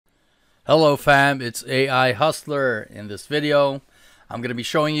Hello fam, it's AI Hustler. In this video, I'm going to be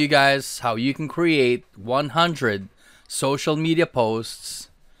showing you guys how you can create 100 social media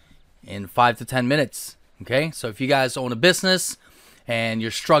posts in 5 to 10 minutes. Okay, so if you guys own a business and you're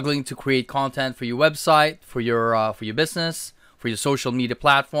struggling to create content for your website, for your business, for your social media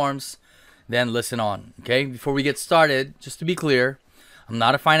platforms, then listen on. Okay, before we get started, just to be clear, I'm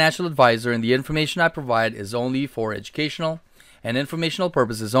not a financial advisor and the information I provide is only for educational and informational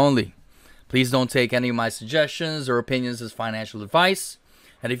purposes only. Please don't take any of my suggestions or opinions as financial advice.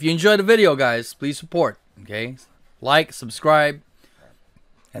 And if you enjoy the video, guys, please support. Okay, like, subscribe,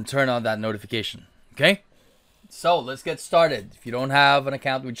 and turn on that notification. Okay, so let's get started. If you don't have an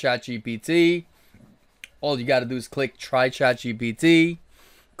account with ChatGPT, all you got to do is click Try ChatGPT,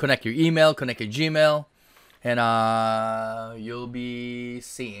 connect your email, connect your Gmail, and you'll be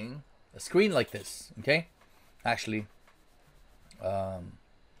seeing a screen like this. Okay, actually, a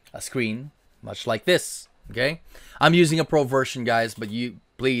screen much like this. Okay, I'm using a pro version, guys, but you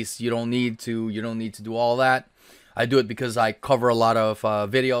don't need to do all that. I do it because I cover a lot of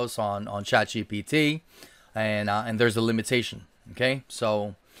videos on ChatGPT, and there's a limitation. Okay,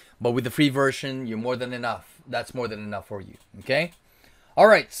 so but with the free version, you're more than enough. That's more than enough for you. Okay, all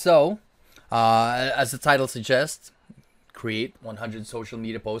right. So as the title suggests, create 100 social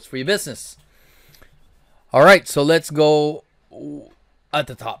media posts for your business. All right, so let's go at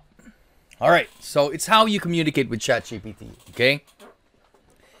the top. All right, so it's how you communicate with ChatGPT, okay?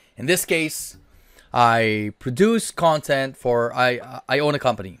 In this case, I produce content for, I own a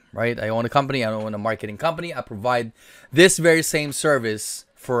company, right? I own a marketing company. I provide this very same service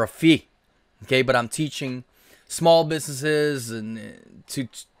for a fee, okay? But I'm teaching small businesses and to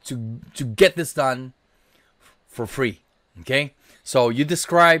get this done for free, okay? So you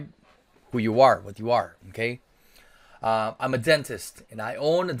describe who you are, what you are, okay? I'm a dentist and I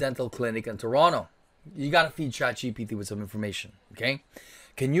own a dental clinic in Toronto. You gotta feed ChatGPT with some information, okay?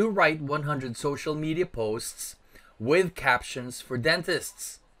 Can you write 100 social media posts with captions for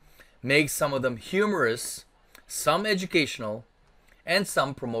dentists? Make some of them humorous, some educational, and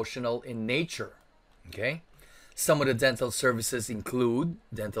some promotional in nature, okay? Some of the dental services include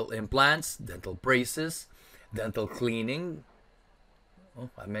dental implants, dental braces, dental cleaning.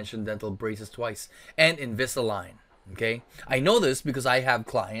 Oh, I mentioned dental braces twice. And Invisalign. Okay, I know this because I have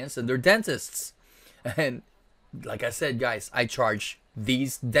clients and they're dentists, and like I said, guys, I charge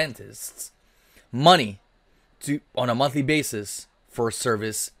these dentists money on a monthly basis for a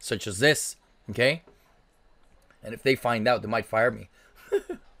service such as this. Okay, and if they find out, they might fire me.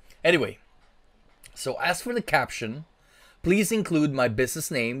 Anyway, so as for the caption, please include my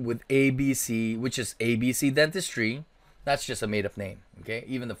business name with ABC, which is ABC Dentistry. That's just a made-up name, okay?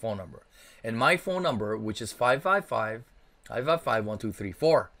 Even the phone number. And my phone number, which is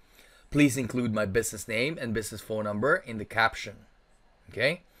 555-555-1234. Please include my business name and business phone number in the caption,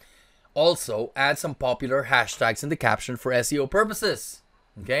 okay? Also, add some popular hashtags in the caption for SEO purposes,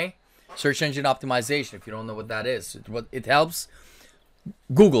 okay? Search engine optimization, if you don't know what that is. It helps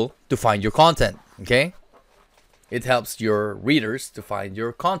Google to find your content, okay? It helps your readers to find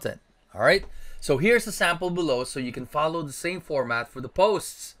your content, all right? So here's a sample below so you can follow the same format for the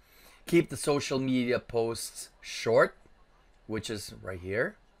posts. Keep the social media posts short, which is right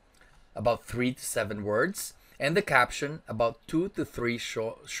here, about 3 to 7 words, and the caption about 2 to 3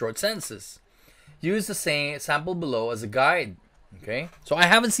 short sentences. Use the same sample below as a guide, okay? So I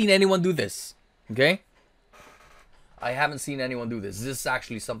haven't seen anyone do this, okay? I haven't seen anyone do this. This is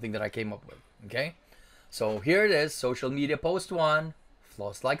actually something that I came up with, okay? So here it is, social media post 1,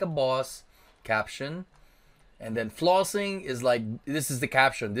 floss like a boss. Caption, and then flossing is like, this is the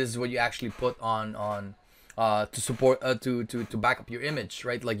caption. This is what you actually put on to support to back up your image,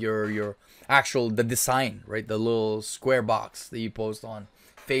 right? Like your actual the design, right? The little square box that you post on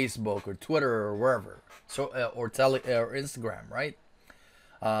Facebook or Twitter or wherever, so or Instagram, right?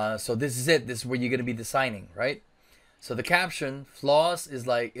 So this is it. This is where you're gonna be designing, right? So the caption, floss is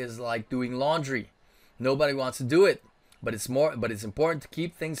like doing laundry. Nobody wants to do it. But it's important to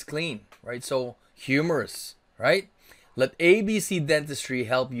keep things clean, right? So humorous, right? Let ABC Dentistry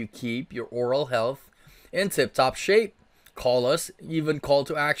help you keep your oral health in tip-top shape. Call us, even call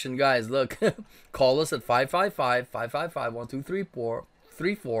to action, guys. Look, call us at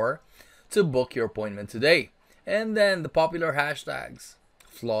 555-555-1234 to book your appointment today. And then the popular hashtags: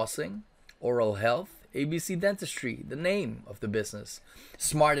 flossing, oral health, ABC Dentistry, the name of the business.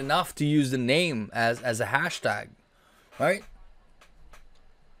 Smart enough to use the name as a hashtag. Right?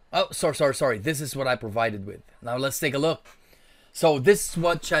 Oh, sorry. This is what I provided with. Now let's take a look. So this is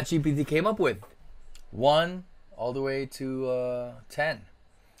what ChatGPT came up with. 1 all the way to 10.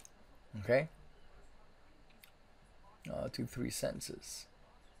 Okay. 2-3 sentences.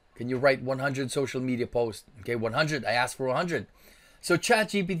 Can you write 100 social media posts? Okay, 100. I asked for 100. So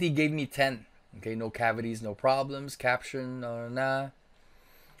ChatGPT gave me 10. Okay, no cavities, no problems. Caption,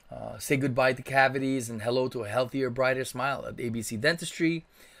 say goodbye to cavities and hello to a healthier, brighter smile. At ABC Dentistry,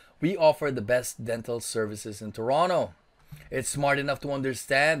 we offer the best dental services in Toronto. It's smart enough to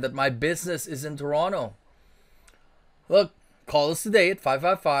understand that my business is in Toronto. Look, call us today at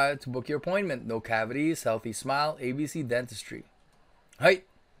 555 to book your appointment. No cavities, healthy smile, ABC Dentistry. Right?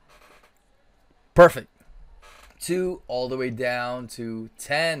 Perfect. 2 all the way down to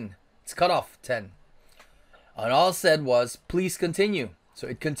 10. It's cut off 10. And all it said was, please continue. So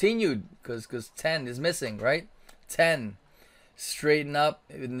it continued because 10 is missing, right? 10. Straighten up.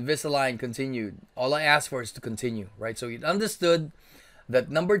 Invisalign continued. All I asked for is to continue, right? So it understood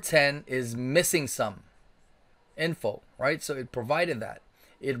that number 10 is missing some info, right? So it provided that.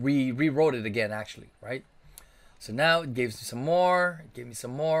 It rewrote it again, actually, right? So now it gave me some more. It gave me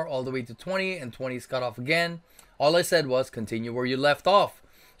some more all the way to 20, and 20 is cut off again. All I said was continue where you left off.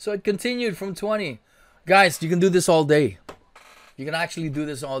 So it continued from 20. Guys, you can do this all day. You can actually do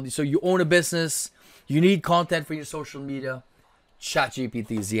this all day. So you own a business. You need content for your social media.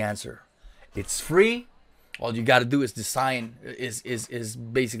 ChatGPT is the answer. It's free. All you got to do is design, is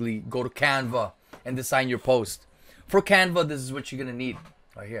basically go to Canva and design your post. For Canva, this is what you're going to need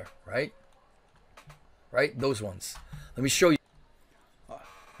right here, right? Right? Those ones. Let me show you.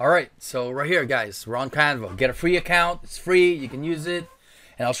 All right. So right here, guys, we're on Canva. Get a free account. It's free. You can use it.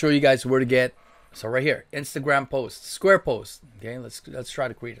 And I'll show you guys where to get. So right here, Instagram post, square post. Okay, let's try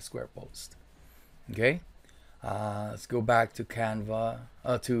to create a square post. Okay, let's go back to Canva,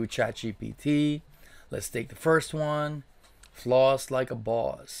 to ChatGPT. Let's take the first one, floss like a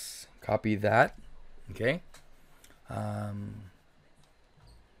boss. Copy that. Okay,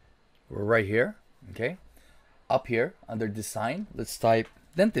 we're right here. Okay, up here under design, let's type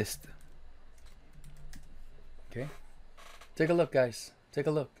dentist. Okay, take a look, guys. Take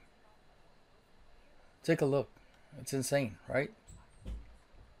a look. Take a look. It's insane, right?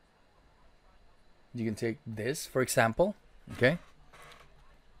 You can take this, for example. Okay.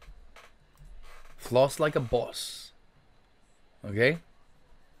 Floss like a boss. Okay.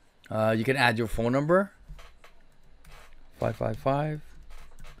 You can add your phone number.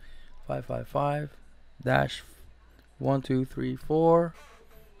 555-1234.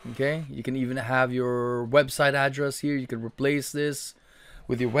 Okay. You can even have your website address here. You can replace this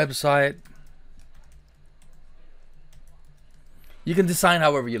with your website. You can design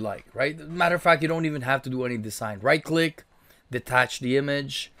however you like, right? Matter of fact, you don't even have to do any design. Right click, detach the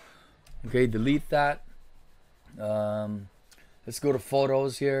image. Okay, delete that. Let's go to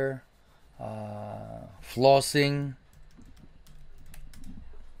photos here. Flossing.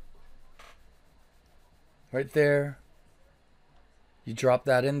 Right there. You drop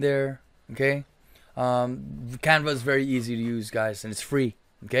that in there. Okay. Canva is very easy to use, guys, and it's free.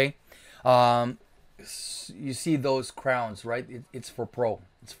 Okay. You see those crowns, right? It's for pro.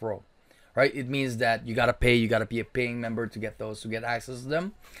 It's pro, right? It means that you gotta pay. You gotta be a paying member to get those, to get access to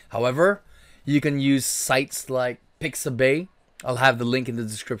them. However, you can use sites like Pixabay. I'll have the link in the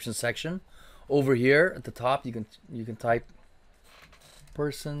description section. Over here at the top, you can type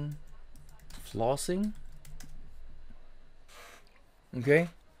person flossing. Okay,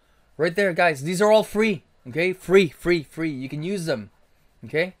 right there, guys. These are all free. Okay, free. You can use them.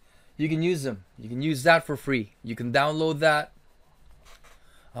 Okay. You can use them. You can use that for free. You can download that.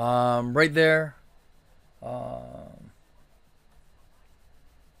 Right there.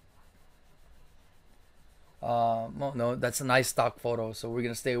 Well, no, that's an iStock photo, so we're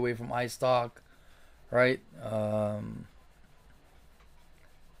gonna stay away from iStock, right?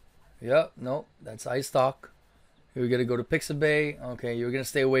 Yeah, no, that's iStock. You're gonna go to Pixabay. Okay, you're gonna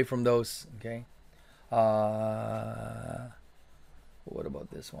stay away from those. Okay. What about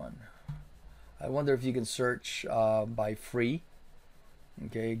this one? I wonder if you can search by free.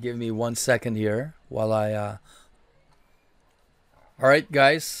 Okay, give me 1 second here while I. All right,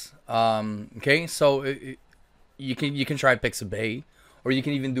 guys. Okay, so you can try Pixabay, or you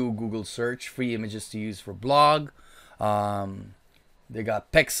can even do a Google search. Free images to use for blog. They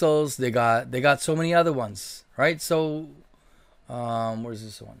got Pexels. They got so many other ones, right? So, where's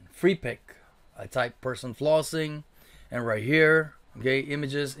this one? Free pick. I type person flossing, and right here. Okay,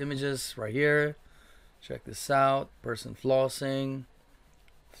 images right here. Check this out. Person flossing.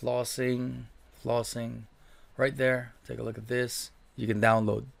 Right there. Take a look at this. You can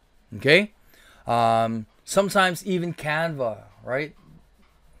download. Okay. Sometimes even Canva, right?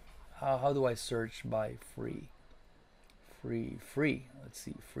 How do I search by free? Free. Let's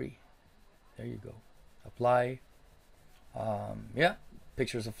see, free. There you go. Apply. Yeah,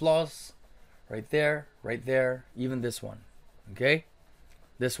 pictures of flaws. Right there, right there. Even this one. Okay?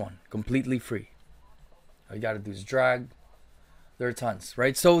 This one, completely free. All you gotta do is drag. There are tons,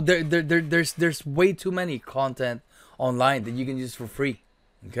 right? So there's way too many content online that you can use for free.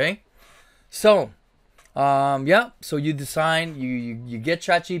 Okay? So yeah, so you design, you get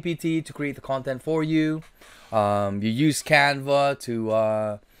ChatGPT to create the content for you. You use Canva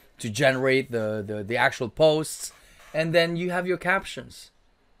to generate the actual posts, and then you have your captions.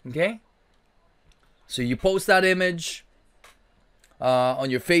 Okay? So you post that image on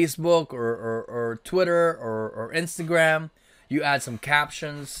your Facebook or Twitter or Instagram. You add some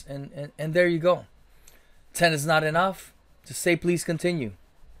captions, and there you go. 10 is not enough. Just say please continue.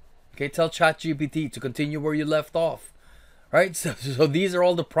 Okay, tell ChatGPT to continue where you left off. Right? So these are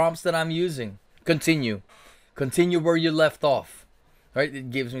all the prompts that I'm using. Continue. Continue where you left off. Right?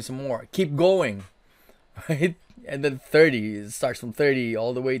 It gives me some more. Keep going. Right? And then 30. It starts from 30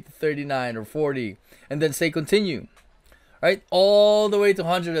 all the way to 39 or 40. And then say continue. Right? All the way to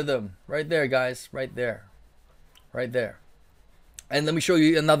 100 of them. Right there, guys. Right there. Right there. And let me show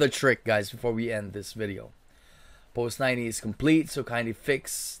you another trick, guys, before we end this video. Post 90 is complete, so kindly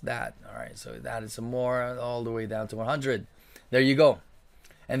fix that. All right, so it added some more all the way down to 100. There you go.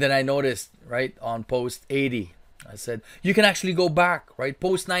 And then I noticed, right, on post 80, I said, you can actually go back, right?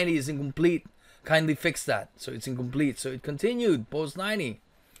 Post 90 is incomplete. Kindly fix that. So it's incomplete. So it continued, post 90,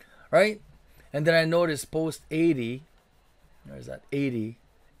 right? And then I noticed post 80, where's that? 80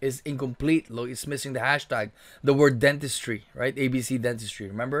 is incomplete. Look, it's missing the hashtag, the word dentistry, right? ABC dentistry,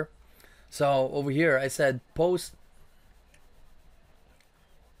 remember? So over here, I said post.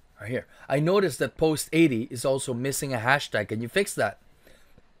 Right here, I noticed that post 80 is also missing a hashtag. Can you fix that?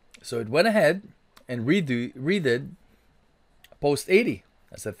 So it went ahead and redid post 80.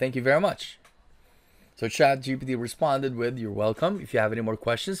 I said, thank you very much. So ChatGPT responded with, you're welcome. If you have any more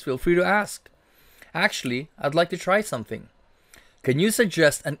questions, feel free to ask. Actually, I'd like to try something. Can you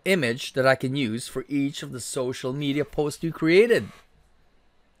suggest an image that I can use for each of the social media posts you created?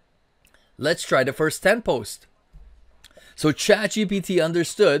 Let's try the first 10 posts. So ChatGPT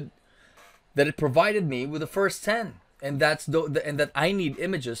understood that it provided me with the first 10. And that I need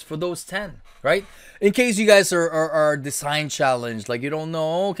images for those 10, right? In case you guys are design challenged, like you don't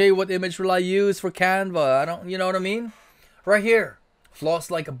know, okay, what image will I use for Canva? You know what I mean? Right here, floss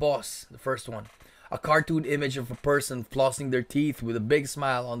like a boss, the first one. A cartoon image of a person flossing their teeth with a big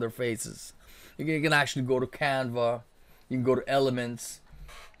smile on their faces. You can actually go to Canva. You can go to Elements.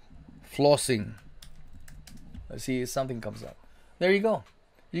 Flossing. Let's see if something comes up. There you go.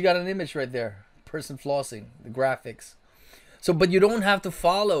 You got an image right there. Person flossing. The graphics. So, but you don't have to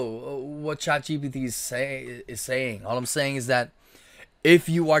follow what ChatGPT is saying. All I'm saying is that if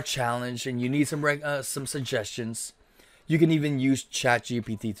you are challenged and you need some suggestions, you can even use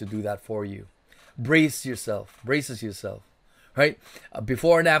ChatGPT to do that for you. Braces yourself, right? A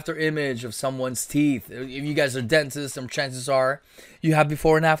before and after image of someone's teeth. If you guys are dentists, some chances are you have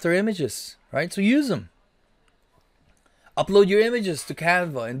before and after images, right? So use them. Upload your images to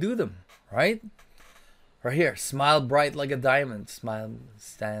Canva and do them, right? Right here, smile bright like a diamond. Smile,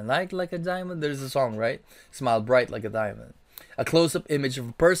 stand like a diamond. There's a song, right? Smile bright like a diamond. A close-up image of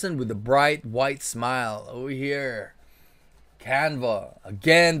a person with a bright white smile. Over here. Canva.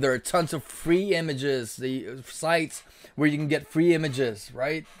 Again, there are tons of free images. The sites where you can get free images,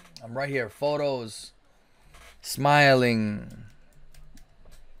 right? I'm right here. Photos. Smiling.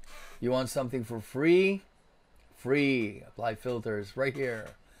 You want something for free? Free. Apply filters. Right here.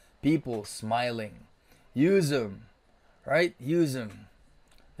 People smiling. Use them. Right? Use them.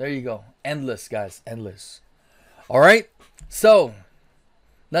 There you go. Endless, guys. Endless. Alright? So,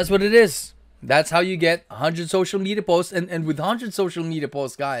 that's what it is. That's how you get 100 social media posts. And with 100 social media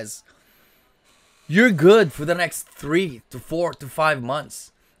posts, guys, you're good for the next 3 to 4 to 5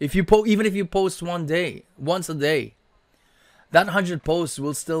 months. If you even if you post once a day, that 100 posts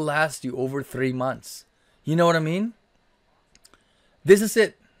will still last you over 3 months. You know what I mean? This is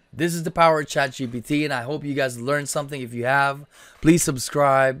it. This is the power of ChatGPT, and I hope you guys learned something. If you have, please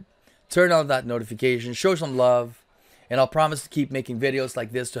subscribe, turn on that notification, show some love, and I'll promise to keep making videos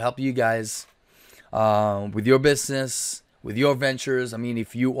like this to help you guys with your business, with your ventures. I mean,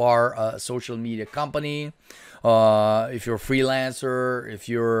 if you are a social media company, if you're a freelancer, if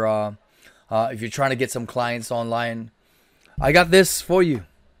you're trying to get some clients online, I got this for you.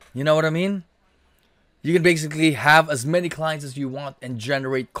 You know what I mean? You can basically have as many clients as you want and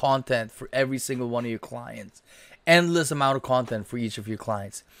generate content for every single one of your clients. Endless amount of content for each of your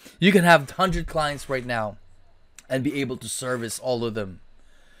clients. You can have 100 clients right now and be able to service all of them.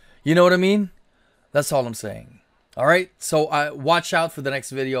 You know what I mean? That's all I'm saying. All right. So watch out for the next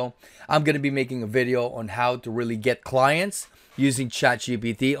video. I'm going to be making a video on how to really get clients using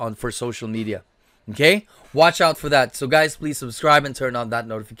ChatGPT for social media. Okay. Watch out for that. So guys, please subscribe and turn on that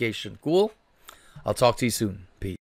notification. Cool. I'll talk to you soon. Peace.